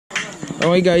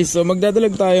Okay guys, so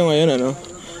magdadalag tayo ngayon ano.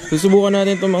 Susubukan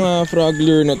natin itong mga frog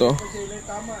lure na to.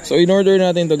 So in-order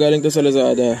natin to, galing to sa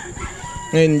Lazada.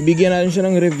 Ngayon, bigyan natin siya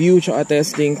ng review tsaka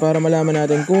testing para malaman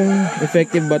natin kung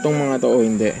effective ba tong mga to o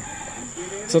hindi.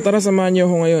 So tara, samahan niyo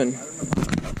ako ngayon.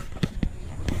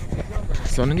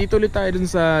 So nandito ulit tayo dun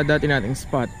sa dati nating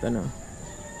spot ano.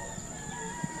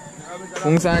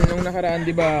 Kung saan nung nakaraan,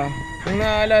 di ba? Kung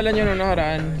naalala nyo nung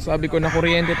nakaraan, sabi ko na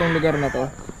kuryente tong lugar na to.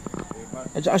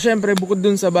 At saka syempre, bukod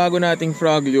dun sa bago nating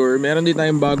frog lure, meron din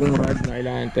tayong bagong rod na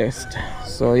kailangan test.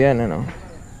 So yan ano.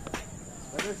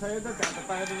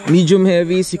 Medium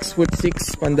heavy,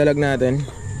 6'6", pandalag natin.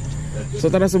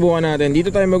 So tara, subukan natin. Dito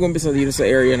tayo mag-umpisa dito sa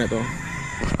area na to.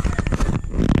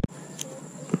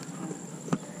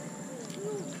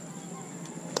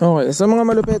 Okay, so mga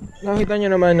malupit, nakita nyo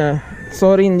naman na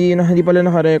sorry, hindi pala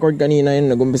naka-record kanina yun,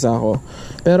 nag-umpisa ako.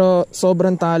 Pero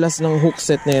sobrang talas ng hook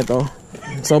set na ito.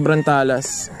 Sobrang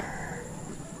talas.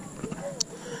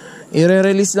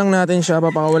 I-release lang natin siya,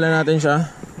 papakawalan natin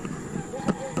siya.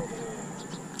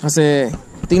 Kasi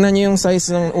tingnan nyo yung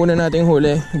size ng una nating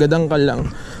huli, gadangkal lang.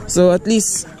 So at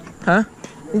least, ha?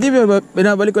 Hindi ba,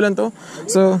 binabalik ko lang to?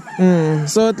 So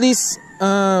at least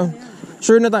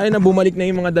sure na tayo na bumalik na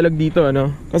yung mga dalag dito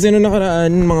ano. Kasi nung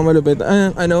nakaraan mga malupit,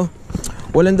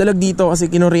 walang dalag dito kasi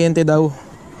kinuryente daw.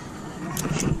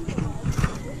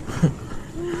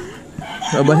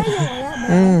 Nakala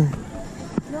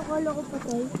ko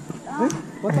patay.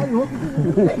 Patay mo?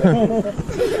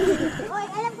 Oy,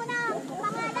 alam ko na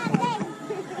pangalan.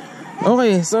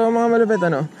 Okay, so mga malupit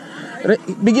ano,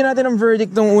 bigyan natin ng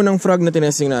verdict tong unang frog na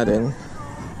tinesting natin.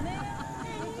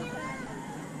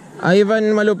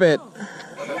 Ivan malupit.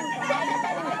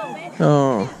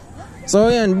 Oh.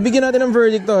 So yan, bigyan natin ng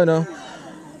verdict to ano.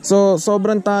 So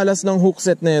sobrang talas ng hook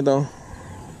set na ito.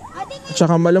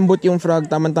 Tsaka malambot yung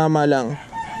frog, tamang-tama lang.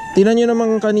 Tingnan nyo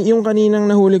naman yung kaninang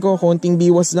nahuli ko, konting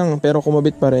biwas lang pero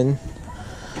kumabit pa rin.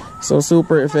 So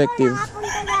super effective.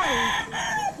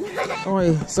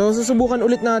 Okay, so susubukan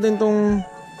ulit natin tong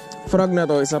frog na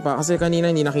to, isa pa. Kasi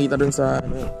kanina hindi nakita dun sa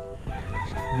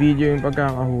video yung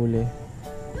pagkakahuli.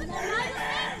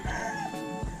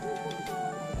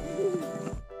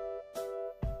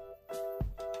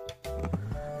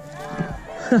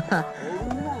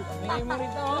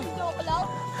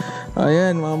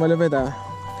 Ayan mga malupit ah.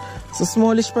 So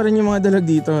smallish pa rin yung mga dalag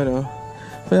dito ano.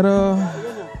 Pero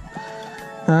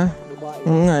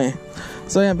nga eh.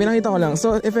 So ayan, pinakita ko lang.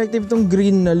 So effective tong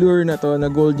green na lure na to, na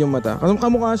gold yung mata.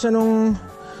 Kamukha siya nung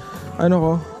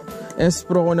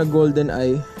S-Pro ko na golden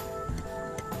eye,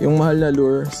 yung mahal na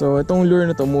lure. So itong lure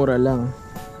na to mura lang.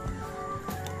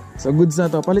 So goods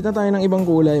na to. Palit na tayo ng ibang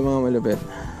kulay mga malupit.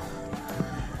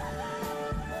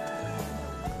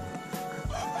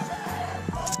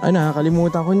 Ay,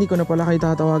 nakakalimutan ko, hindi ko na pala kayo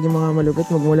tatawagin mga malupit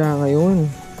magmula ngayon.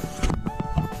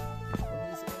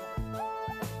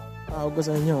 Tawag ko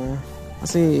sa inyo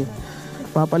kasi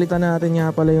papalitan natin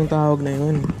nga pala yung tawag na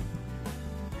yun.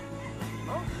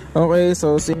 Okay,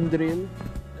 so same drill.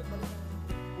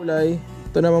 Kulay,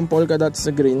 ito naman polka dots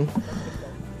sa green.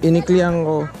 Inikliang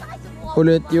ko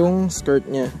ulit yung skirt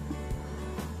nya.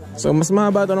 So mas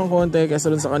mahaba ito ng konti kaysa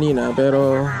dun sa kanina,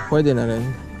 pero pwede na rin.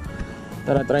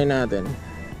 Tara, try natin.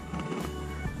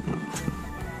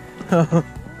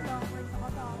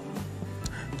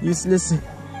 Useless.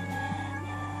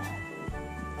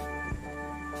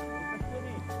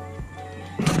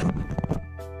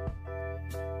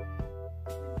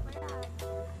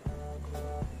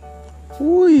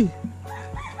 Uy!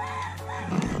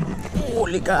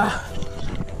 Huli ka!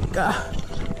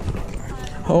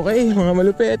 Okay, mga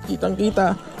malupit, kitang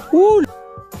kita. Woo!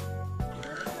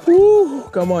 Woo!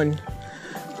 Come on.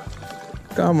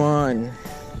 Come on.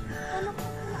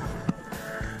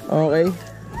 Okay.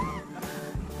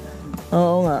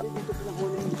 Oo nga.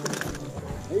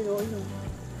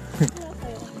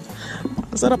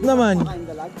 Sarap naman.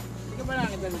 Hindi ka ba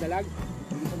nakakita ng dalag?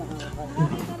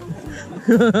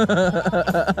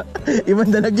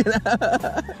 Ibang dalag yun.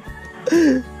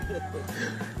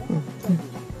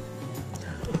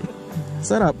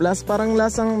 Sarap. Parang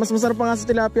lasang, mas masarap pa nga sa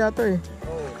tilapia to eh.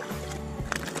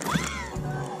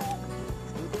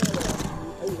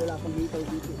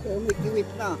 May kiwit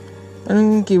na.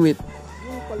 Anong kiwit?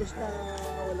 Yung palos na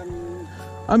walang...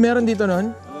 meron dito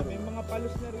nun? May mga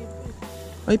palos na rito.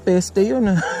 Ay, peste yun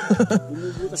ah.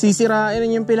 Sisirain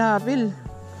yung pilapil.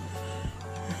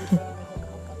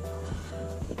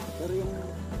 Pero yung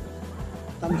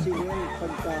tamsin yan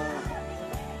pagka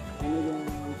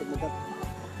yung tumagat.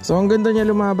 So ang ganda niya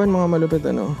lumaban mga malupit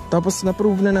ano. Tapos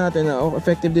na-prove na natin na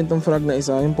effective din tong frog na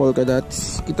isa, yung polka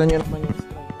dots. Kita niyo naman yung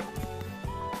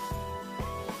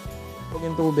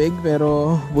yung tubig,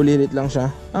 pero bulilit lang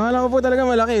siya. Akala ko po talaga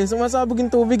malaki, sumasabog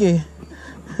yung tubig eh.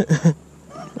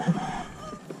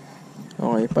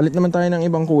 Okay, palit naman tayo ng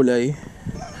ibang kulay.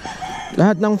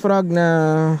 Lahat ng frog na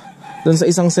doon sa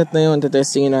isang set na yun,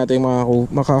 tetestingin natin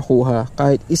makakuha.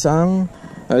 Kahit isang,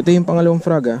 ito yung pangalawang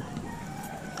frog ah.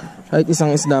 Kahit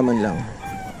isang isda man lang.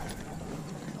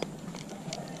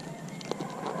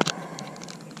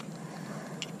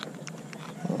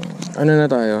 Ano na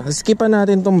tayo? Skipan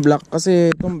natin tong black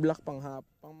kasi tong black pang mga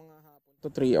hapon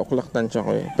to 3 o'clock tansya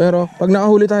ko eh. Pero pag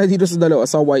nakahuli tayo dito sa dalawa,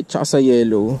 sa white tsaka sa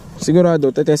yellow, sigurado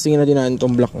tetestingin natin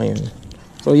tong black ngayon.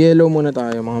 So yellow muna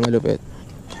tayo mga malupit.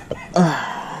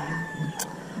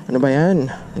 Ano ba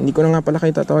yan? Hindi ko na nga pala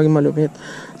kayo tatawagin malupit.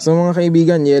 So mga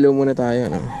kaibigan, yellow muna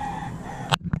tayo, no?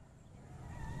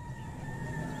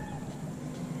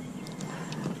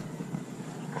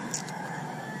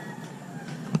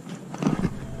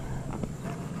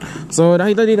 So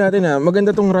nakita din natin na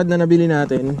maganda tong rod na nabili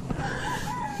natin.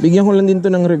 Bigyan ko lang din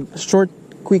to ng short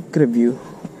quick review.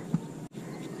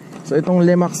 So itong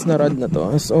Lemax na rod na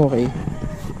to is okay.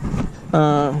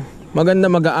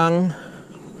 Maganda, magaang,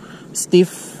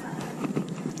 stiff.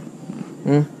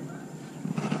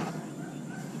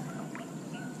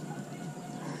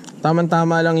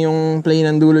 Tama-tama lang yung play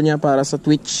ng dulo niya para sa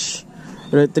twitch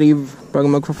retrieve pag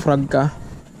magfa-frog ka.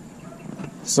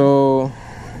 So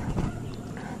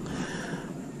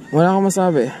wala akong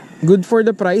masabi. Good for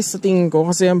the price sa tingin ko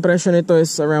kasi ang presyo nito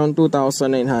is around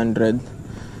 2,900.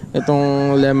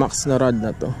 Itong Lemax na rod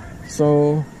na to.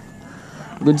 So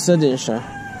goods na din siya.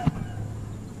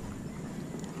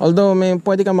 Although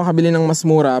pwede kang makabili ng mas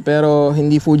mura, pero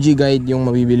hindi Fuji guide yung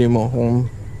mabibili mo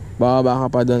kung bababa ka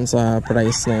pa doon sa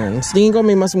price na yun. So, tingin ko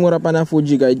may mas mura pa na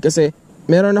Fuji guide kasi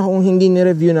meron akong hindi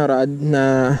ni-review na rod na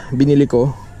binili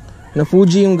ko. Na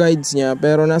Fuji yung guides niya,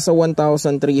 pero nasa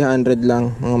 1,300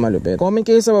 lang mga malupit. Comment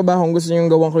kayo sa baba kung gusto nyo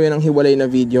gawan ko yun ng hiwalay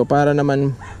na video para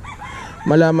naman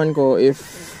malaman ko if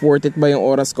worth it ba yung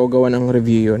oras ko gawa ng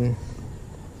review yun.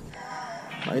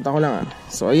 Pakita ko lang ah.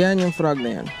 So ayan yung frog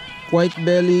na yan. White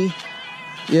belly,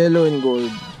 yellow and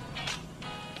gold.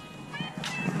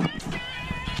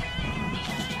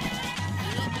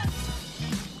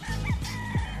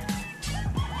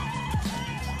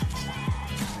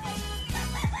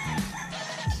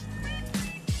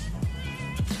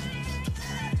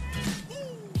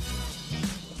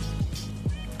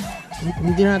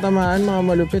 Hindi natamaan mga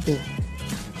malupit eh.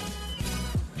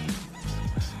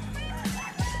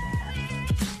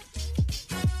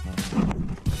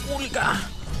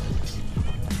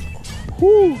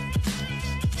 Woo!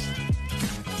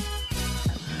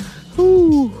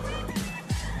 Woo!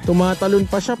 Tumatalon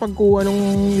pa siya pagkuha ng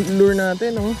lure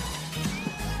natin, oh.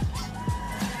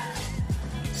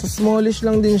 So smallish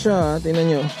lang din siya,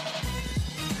 tingnan nyo.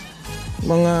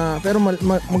 Pero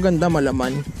maganda,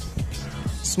 malaman.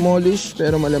 Smallish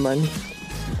pero malaman.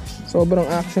 Sobrang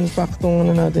action pack tong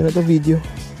ano natin na to video.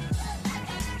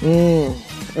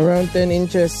 Around 10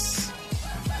 inches.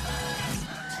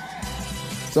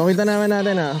 So kita naman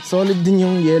natin solid din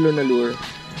yung yellow na lure.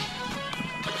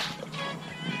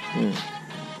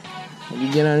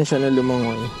 Bigyan natin siya na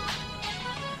lumangoy.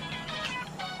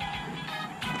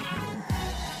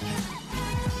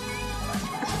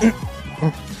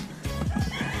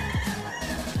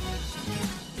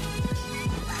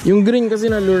 Yung green kasi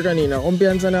na lure kanina,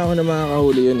 kumpiyansa na ako na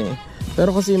makakahuli yun eh.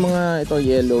 Pero kasi mga ito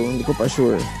yellow, hindi ko pa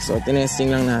sure. So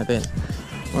tinesting lang natin.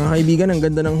 Mga kaibigan, ang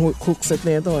ganda ng hook set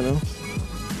na ito, ano?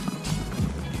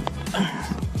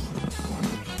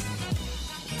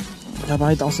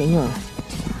 Napakita ko sa inyo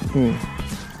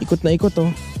Ikot na ikot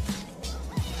oh.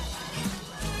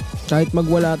 Kahit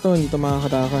magwala to, hindi to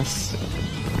makakatakas.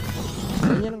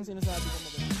 Ganyan ang sinasabi ko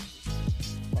maganda.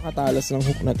 Pakatalas ng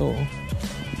hook na to oh.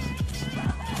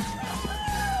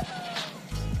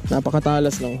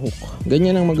 Napakatalas ng hook.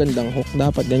 Ganyan ang magandang hook.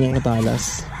 Dapat ganyan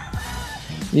katalas.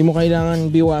 Hindi mo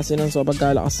kailangan biwasin ng so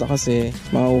pagkalakas na kasi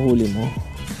mahuhuli mo.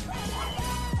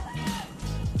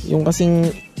 Yung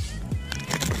kasing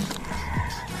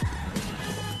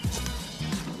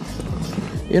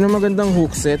yun ang magandang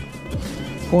hook set.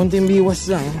 Konting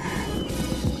biwas lang,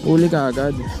 huli ka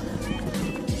agad.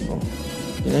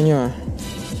 Tingnan nyo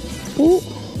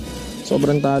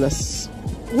sobrang talas.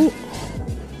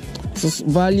 So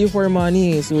value for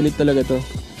money, sulit talaga to.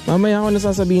 Mamaya ako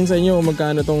nasasabihin sa inyo kung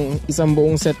magkano tong isang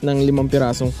buong set ng 5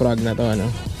 pirasong frog na to, ano?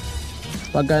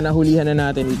 Pagka nahulihan na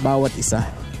natin bawat isa.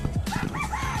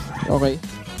 Okay,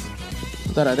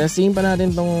 tara, testing pa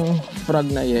natin tong frog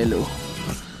na yellow.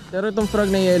 Pero itong frog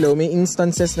na yellow, may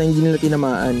instances na hindi nila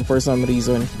tinamaan for some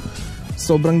reason.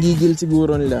 Sobrang gigil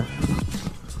siguro nila.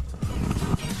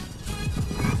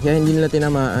 Kaya hindi nila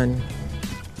tinamaan.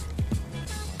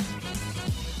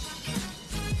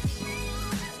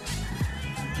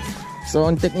 So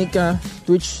ang technique ka,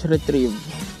 twitch, retrieve.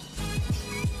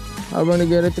 Habang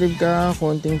nag-retrieve ka,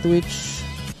 konting twitch.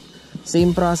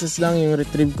 Same process lang yung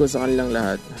retrieve ko sa kanilang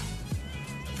lahat.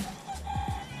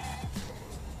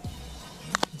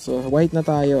 So white na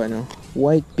tayo, ano?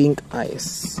 White, pink,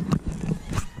 eyes.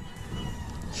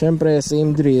 Syempre,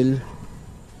 same drill.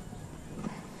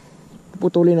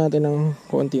 Putulin natin ng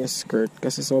konti yung skirt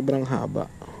kasi sobrang haba.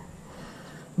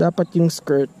 Dapat yung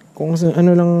skirt, kung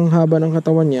ano lang haba ng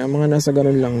katawan niya, mga nasa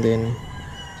ganun lang din.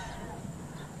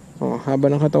 Oh, haba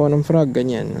ng katawan ng frog,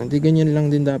 ganyan. Hindi ganyan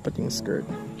lang din dapat yung skirt.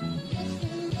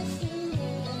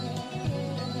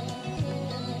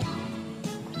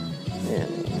 Ayan.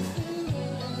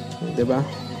 Diba?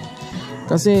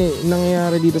 Kasi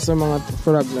nangyayari dito sa mga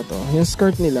frog na to, yung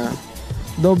skirt nila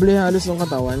doble halos ng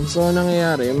katawan. So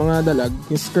nangyayari, yung mga dalag,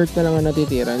 yung skirt na lang ang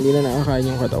natitira, hindi na nakakain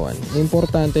yung katawan.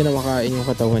 Importante na makain yung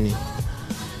katawan eh.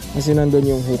 Kasi nandun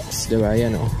yung hooks, diba?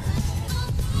 Yan o.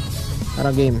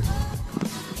 Para game.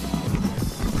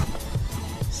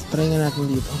 Try nga natin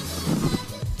dito.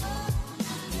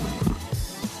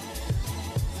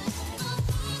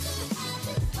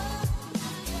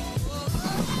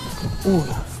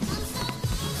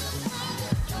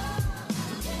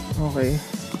 Okay.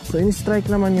 So in-strike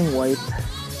naman yung white.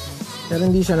 Pero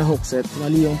hindi siya na hook set.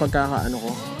 Mali yung pagkakaano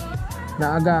ko.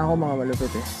 Naaga ako mga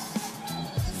malupit eh.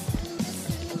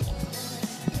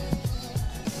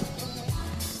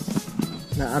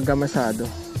 Naaga masyado.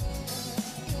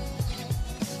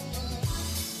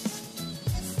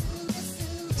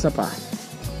 Isa pa.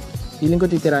 Feeling ko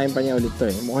titirahin pa niya ulit to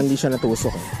eh. Mukhang hindi siya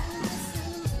natusok eh.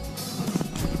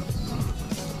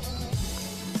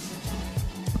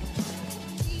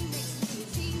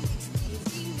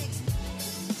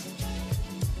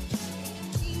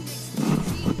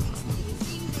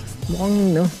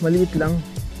 Mukhang no, maliit lang.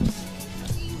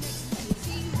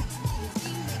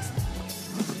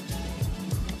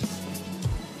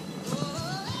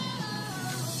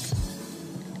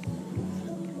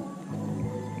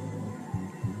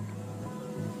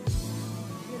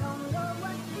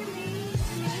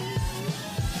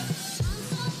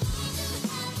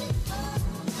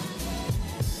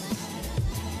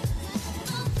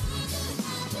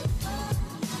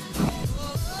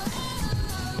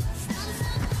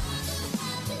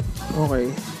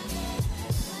 Okay.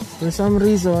 For some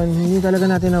reason, hindi talaga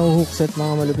natin na-hook set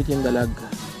mga malupit yung dalag.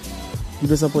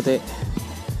 Dito sa puti.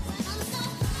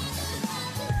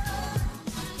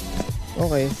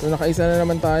 Okay, so nakaisa na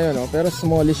naman tayo, no? Pero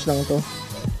smallish lang to.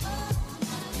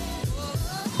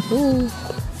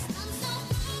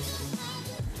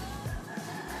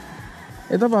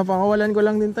 Ito papakawalan ko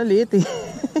lang din talit eh.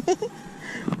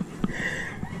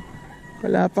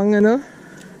 Wala pang ano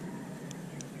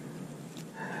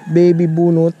baby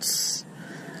bunuts.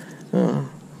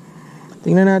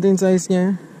 Tingnan natin size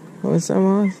niya.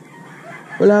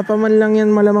 Wala pa man lang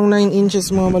yan, malamang 9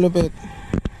 inches mga malupit.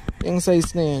 Yung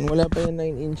size na yan, wala pa yan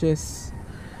 9 inches.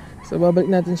 So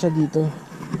babalik natin siya dito.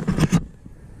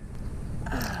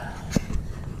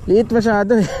 Liit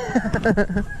masyado eh.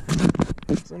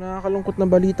 So nakakalungkot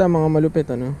na balita mga malupit,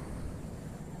 ano?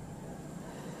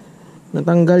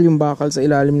 Natanggal yung bakal sa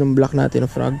ilalim ng block natin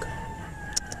na frog.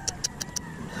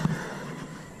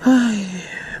 Ay,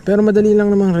 pero madali lang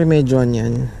namang remedyoan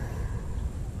yan.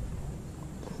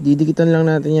 Didikitan lang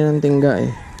natin yan ng tingga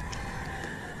eh.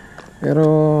 Pero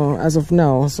as of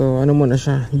now, so ano muna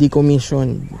siya,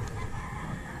 decommissioned.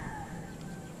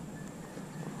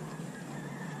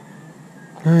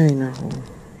 Ay nako.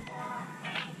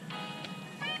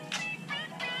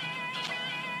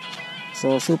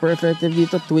 So super effective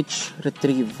dito, twitch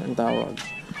retrieve ang tawag.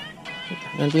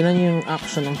 Yan, tingnan nyo yung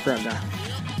action ng frog ah.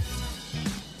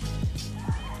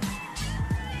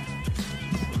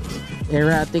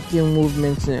 Erratic yung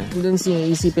movements niya. Doon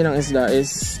isipin ng isda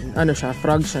is ano siya,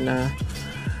 frog siya na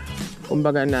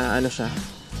kumbaga na ano siya,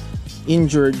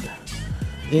 injured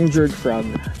frog.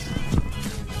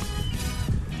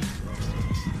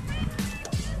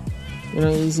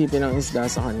 Yun ang isipin ng isda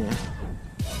sa kanya.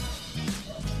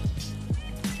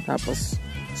 Tapos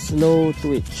slow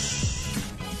twitch.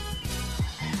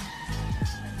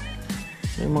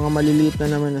 Yung mga maliliit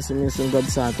na naman na sumisugab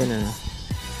sa atin ano.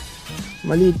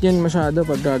 Maliit yan masyado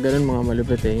pag gaganon mga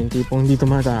malupit eh. Yung tipong hindi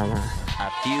tumatama. A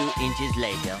few inches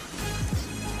later.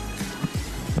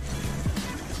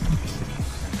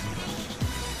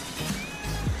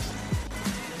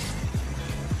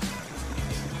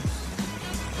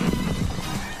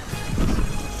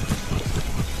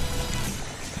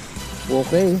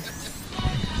 Okay.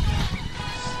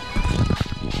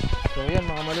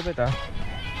 malupit ah.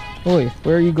 Uy,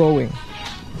 where are you going?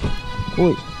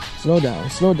 Uy, slow down,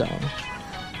 slow down.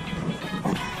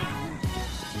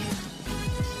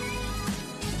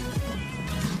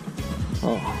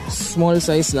 Oh, small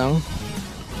size lang.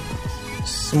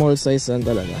 Small size lang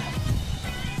talaga.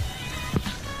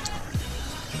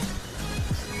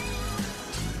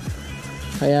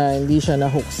 Kaya hindi siya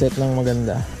na hook set ng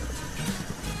maganda.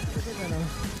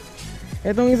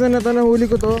 Etong isa na to, nahuli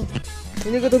ko to.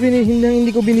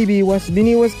 Hindi ko binibiwas.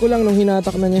 Biniwas ko lang nung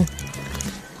hinatak na niya.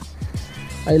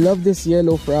 I love this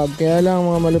yellow frog. Kaya lang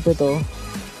mga malupit to,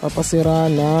 papasira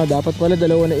na. Dapat pala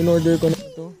dalawa na in-order ko na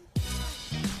ito.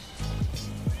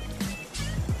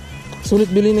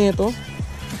 Sulit bili na ito.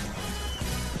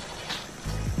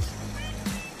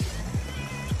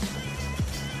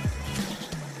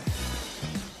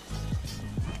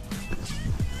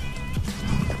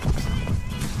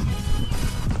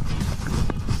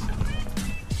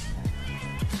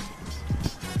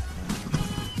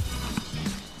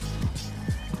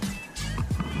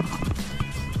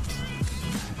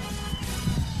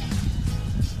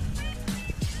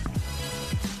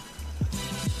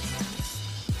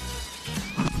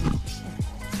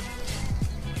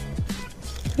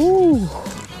 Woo!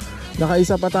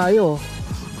 Nakaisa pa tayo.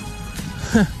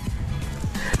 Sa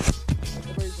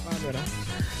camera.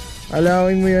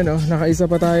 Alawin mo yun, oh. Nakaisa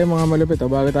pa tayo mga malupit, oh,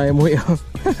 bago tayo muwi, oh.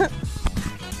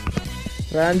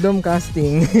 Random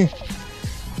casting.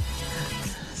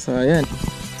 So ayan.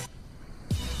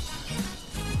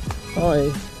 Okay.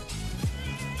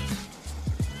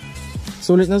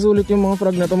 Sulit na sulit yung mga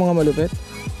frog na to mga malupit.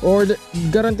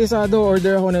 Garantisado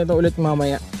order ako na ito ulit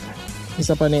mamaya.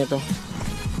 Isa pa nito.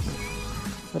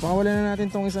 Napakawalan na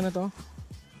natin tong isa na to.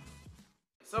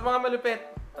 So mga malupit,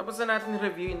 tapos na natin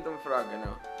reviewin tong frog,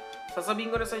 ano.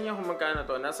 Sasabihin ko na sa inyo kung magkano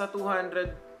to. Nasa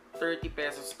 230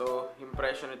 pesos to yung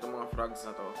presyo nitong mga frogs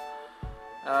na to.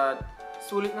 At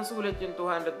sulit na sulit yung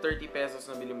 230 pesos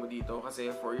na bili mo dito.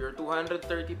 Kasi for your 230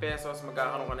 pesos,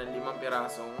 magkakaroon ka ng 5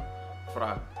 pirasong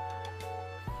frog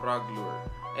lure.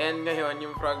 And ngayon,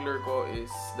 yung frog lure ko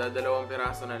is dalawang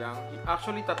piraso na lang.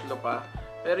 Actually, 3 pa.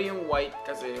 Pero yung white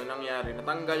kasi, yung nangyari,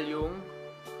 natanggal yung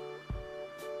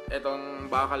etong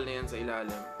bakal na yan sa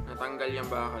ilalim. Natanggal yung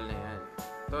bakal na yan.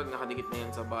 Ito, nakadikit na yan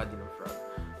sa body ng frog.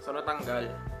 So, natanggal.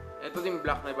 Ito din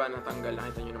black na ba, natanggal.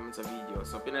 Nakita nyo naman sa video.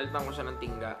 So, pinalitan ko siya ng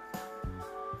tingga.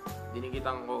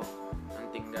 Dinikitan ko ng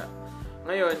tingga.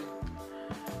 Ngayon,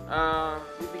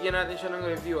 bibigyan natin siya ng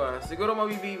review ah. Siguro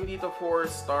mabibigay ko dito 4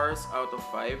 stars out of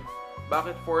 5.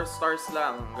 Bakit 4 stars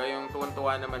lang? Gayong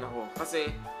tuwan-tuwa naman ako. Kasi,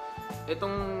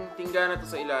 itong tingga na to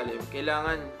sa ilalim,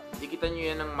 kailangan dikitan nyo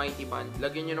yan ng mighty band.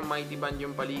 Lagyan nyo ng mighty band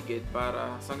yung paligid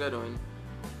para sa ganun,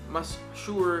 mas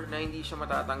sure na hindi siya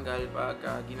matatanggal pag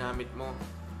ginamit mo.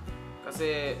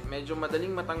 Kasi medyo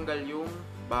madaling matanggal yung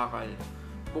bakal.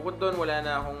 Bukod doon, wala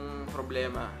na akong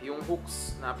problema. Yung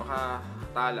hooks,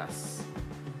 napakatalas.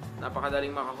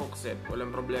 Napakadaling maka-hookset.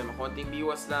 Walang problema. Konting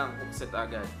biwas lang, hookset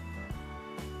agad.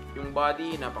 Yung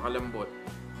body, napakalambot.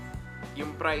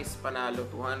 Yung price, panalo.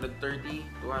 230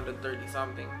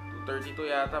 something. 232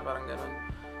 yata, parang ganun.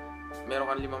 Meron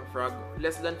kang 5 frog.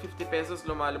 Less than 50 pesos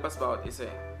lumalabas bawat isa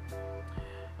eh.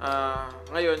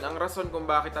 Ngayon, ang rason kung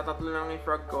bakit tatatlo na lang yung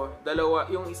frog ko, dalawa,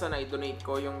 yung isa na i-donate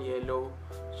ko, yung yellow,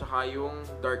 tsaka yung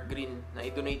dark green na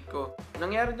i-donate ko.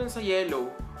 Nangyari dun sa yellow,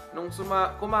 nung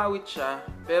kumawit siya,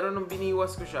 pero nung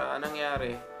biniwas ko siya, anong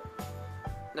nangyari?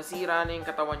 Nasira na yung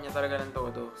katawan niya talaga ng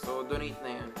todo. So, donate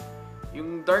na yun. Yung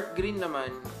dark green naman,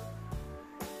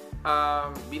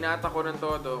 binata ko ng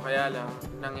todo, kaya lang,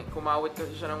 kumawit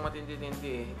kasi siya ng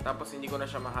matindi-tindi eh. Tapos hindi ko na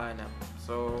siya mahanap.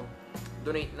 So,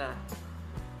 donate na.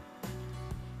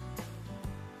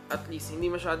 At least, hindi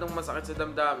masyadong masakit sa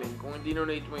damdamin kung hindi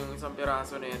donate mo yung isang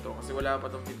piraso na ito kasi wala pa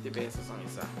tong 50 pesos ang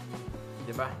isa.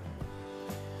 Diba?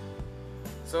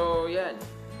 So, yan.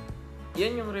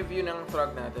 Yan yung review ng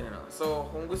frog natin. Ano? So,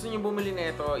 kung gusto niyo bumili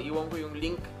na ito, iwan ko yung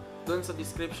link doon sa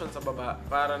description sa baba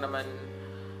para naman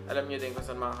alam niyo din kung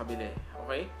saan makakabili.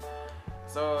 Okay?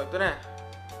 So, ito na.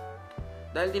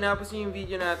 Dahil tinapos niyo yung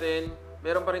video natin,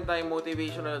 meron pa rin tayong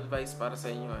motivational advice para sa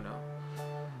inyo. Ano?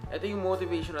 Ito yung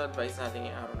motivational advice natin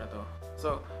ngayong araw na to.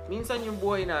 So, minsan yung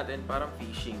buhay natin parang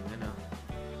fishing. Ano?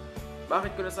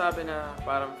 Bakit ko nasabi na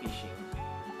parang fishing?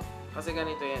 Kasi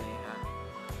ganito yan eh. Ha?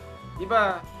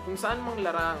 Diba, kung saan mang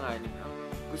larangan ang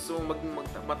gusto mong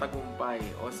matagumpay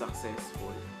o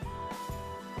successful,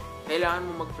 kailangan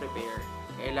mo mag-prepare.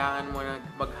 Kailangan mo na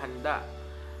maghanda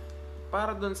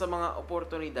para dun sa mga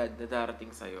oportunidad na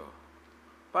darating sa'yo.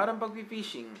 Parang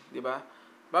pag-fishing, di ba?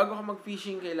 Bago ka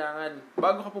mag-fishing,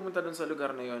 bago ka pumunta dun sa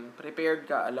lugar na yon, prepared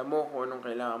ka, alam mo kung anong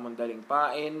kailangan mong daling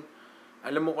pain,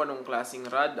 Alam mo kung anong klaseng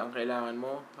rod ang kailangan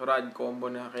mo, rod combo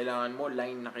na kailangan mo,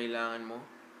 line na kailangan mo.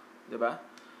 'Di ba?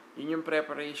 Yun yung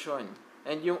preparation.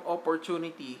 And yung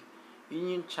opportunity,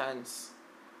 yun yung chance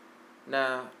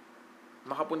na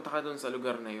makapunta ka dun sa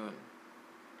lugar na yun.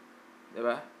 'Di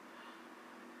ba?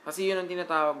 Kasi yun ang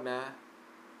tinatawag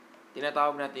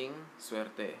nating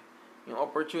swerte. Yung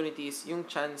opportunities, yung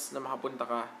chance na makapunta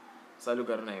ka sa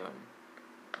lugar na yun.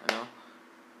 Ano?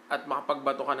 At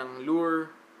makapagbato ka ng lure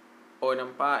o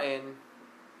ng pain.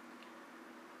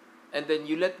 And then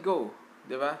you let go.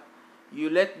 'Di ba? You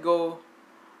let go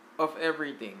of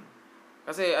everything.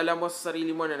 Kasi alam mo sa sarili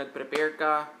mo na nag-prepare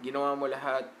ka, ginawa mo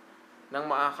lahat ng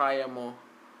makakaya mo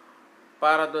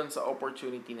para doon sa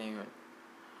opportunity na yun.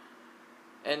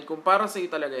 And kung para sa'yo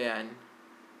talaga yan,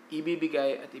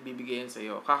 ibibigay yan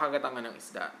sa'yo. Kakagatan ka ng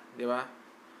isda. Di ba?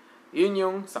 Yun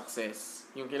yung success.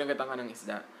 Yung kinagatan ka ng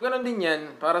isda. Ganon din yan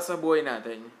para sa buhay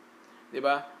natin. Di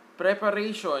ba?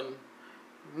 Preparation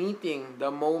meeting the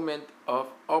moment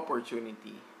of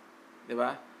opportunity. Di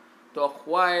ba? To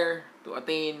acquire, to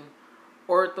attain,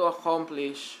 or to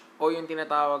accomplish, o yung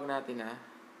tinatawag natin na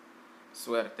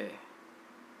swerte.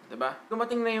 Diba?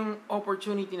 Dumating na yung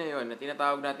opportunity na yon na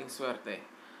tinatawag nating swerte.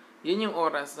 Yan yung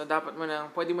oras na dapat mo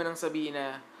nang, pwede mo nang sabihin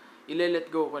na ile-let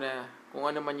go ko na kung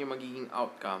ano man yung magiging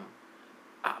outcome.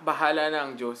 Bahala na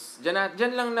ang Diyos.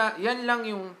 Yan lang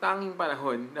yung tanging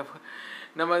panahon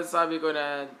na masasabi ko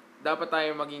na dapat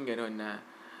tayo maging ganun na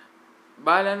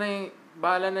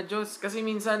bahala na Diyos. Kasi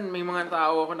minsan may mga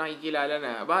tao ako nakikilala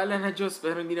na bahala na Diyos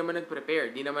pero hindi naman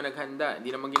nag-prepare, hindi naman naghanda, hindi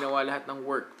naman ginawa lahat ng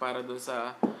work para doon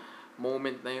sa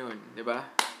moment na yun, di ba?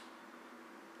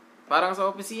 Parang sa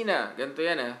opisina, ganito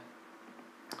yan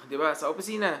di ba? Sa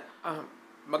opisina,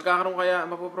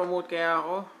 mapopromote kaya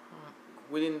ako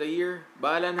within the year.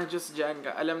 Bahala na Diyos dyan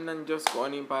ka. Alam ng Diyos kung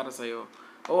ano yung para sa'yo.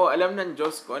 Oo, alam ng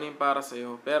Diyos kung ano yung para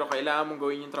sa'yo. Pero kailangan mong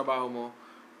gawin yung trabaho mo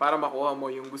para makuha mo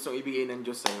yung gustong ibigay ng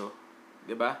Diyos sa'yo.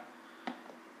 Diba?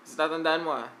 So, tatandaan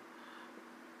mo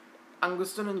ang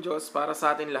gusto ng Diyos para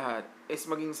sa atin lahat is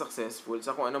maging successful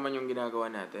sa kung ano man yung ginagawa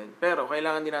natin. Pero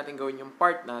kailangan din natin gawin yung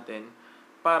part natin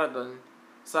para doon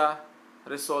sa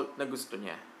result na gusto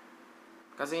niya.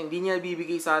 Kasi hindi niya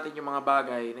bibigay sa atin yung mga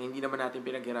bagay na hindi naman natin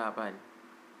pinaghirapan.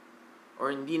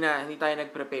 Or hindi tayo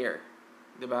nag-prepare.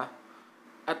 Diba?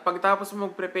 At pagtapos mo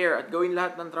mag-prepare at gawin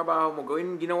lahat ng trabaho mo,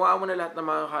 ginawa mo na lahat ng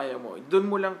makakaya mo, doon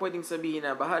mo lang pwedeng sabihin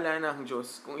na bahala na ang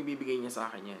Diyos kung ibibigay niya sa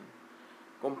akin yan.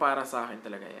 Kung para sa akin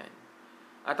talaga yan.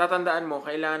 At tatandaan mo,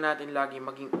 kailangan natin lagi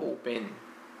maging open.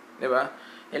 Diba?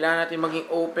 Kailangan natin maging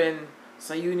open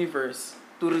sa universe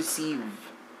to receive.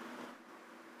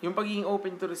 Yung pagiging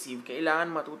open to receive, kailangan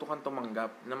matuto kang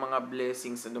tumanggap ng mga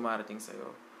blessings na dumarating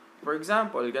sa'yo. For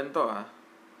example, ganito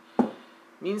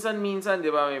Minsan, di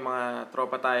ba, may mga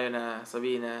tropa tayo na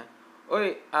sabihin na,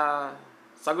 "Oy,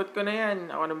 sagot ko na yan.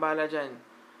 Ako nang bahala dyan."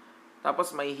 Tapos,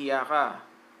 mahihiya ka.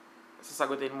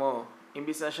 Sasagutin mo.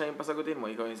 Imbis na siya yung pasagutin mo,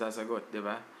 ikaw yung sasagot, di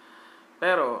ba?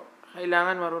 Pero,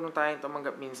 kailangan marunong tayong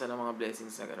tumanggap minsan ng mga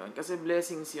blessings na gano'n. Kasi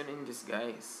blessings yun in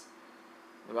disguise.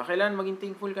 Di ba? Kailangan maging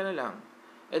thankful ka na lang.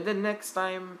 And then next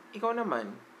time, ikaw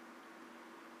naman.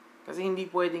 Kasi hindi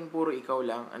pwedeng puro ikaw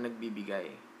lang ang nagbibigay.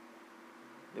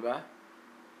 Di ba?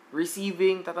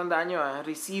 Receiving, tatandaan nyo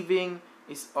receiving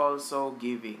is also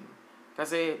giving.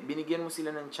 Kasi binigyan mo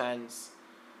sila ng chance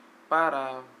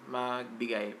para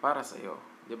magbigay para sa'yo.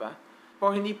 Diba?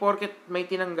 Hindi porket may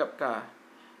tinanggap ka,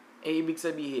 ibig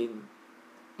sabihin,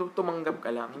 tumanggap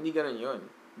ka lang. Hindi ganun yun.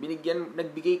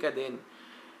 Nagbigay ka din.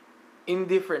 In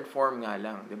different form nga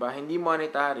lang. Diba? Hindi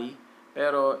monetary,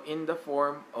 pero in the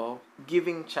form of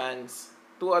giving chance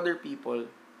to other people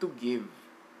to give.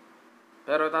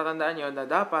 Pero tatandaan nyo na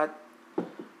dapat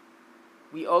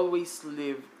we always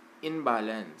live in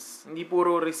balance. Hindi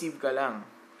puro receive ka lang.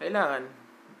 Kailangan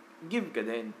give ka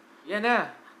din. Yan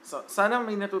na. So, sana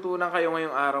may natutunan kayo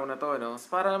ngayong araw na to,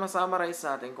 para ma-summarize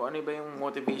natin kung ano ba yung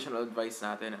motivational advice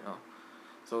natin,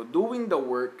 So, doing the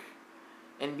work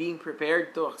and being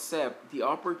prepared to accept the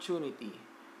opportunity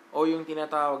o yung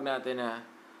tinatawag natin na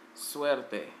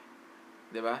swerte.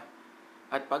 'Di ba?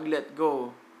 At pag-let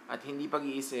go at hindi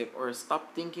pag-iisip or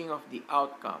stop thinking of the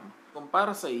outcome. Kung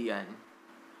para sa iyan,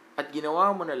 at ginawa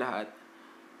mo na lahat,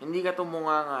 hindi ka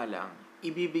tumunga nga lang,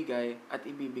 ibibigay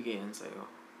yan sa'yo.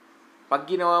 Pag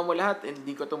ginawa mo lahat,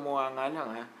 hindi ko tumunga nga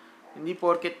lang hindi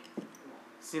porket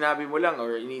sinabi mo lang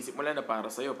or iniisip mo lang na para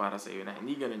sa'yo na.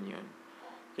 Hindi ganun yun.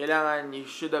 Kailangan you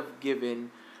should have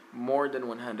given more than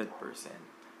 100%.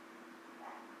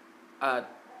 At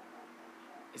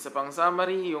isa pang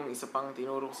summary, yung isa pang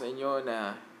tinuro sa inyo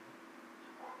na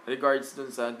regards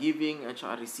dun sa giving at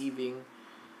saka receiving,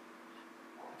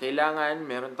 kailangan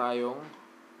meron tayong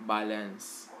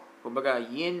balance. Kumbaga,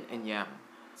 yin and yang.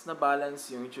 Mas na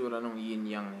balance yung itsura ng yin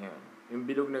yang na yun. Yung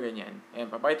bilog na ganyan. Ayan,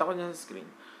 papakita ko niya sa screen.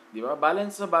 Di ba?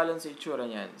 Balance na balance yung itsura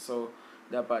niyan. So,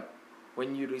 dapat,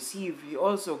 when you receive, you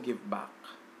also give back.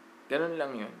 Ganun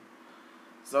lang yun.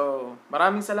 So,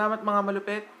 maraming salamat mga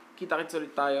malupit. Kita-kits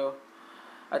ulit tayo.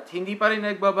 At hindi pa rin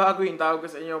nagbabago yung tawag ko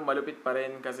sa inyo, malupit pa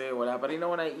rin kasi wala pa rin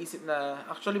ako naiisip na,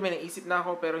 actually may naisip na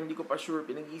ako pero hindi ko pa sure,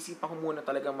 pinag-iisipan ko muna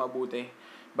talagang mabuti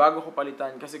bago ko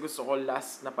palitan kasi gusto ko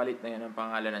last na palit na yan ang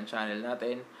pangalan ng channel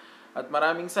natin. At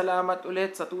maraming salamat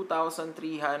ulit sa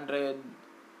 2,336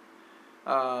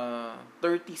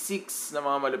 na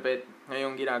mga malupit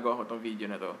ngayong ginagawa ko tong video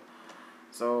na to.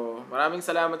 So, maraming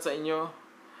salamat sa inyo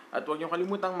at huwag niyo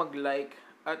kalimutang mag-like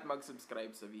at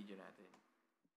mag-subscribe sa video natin.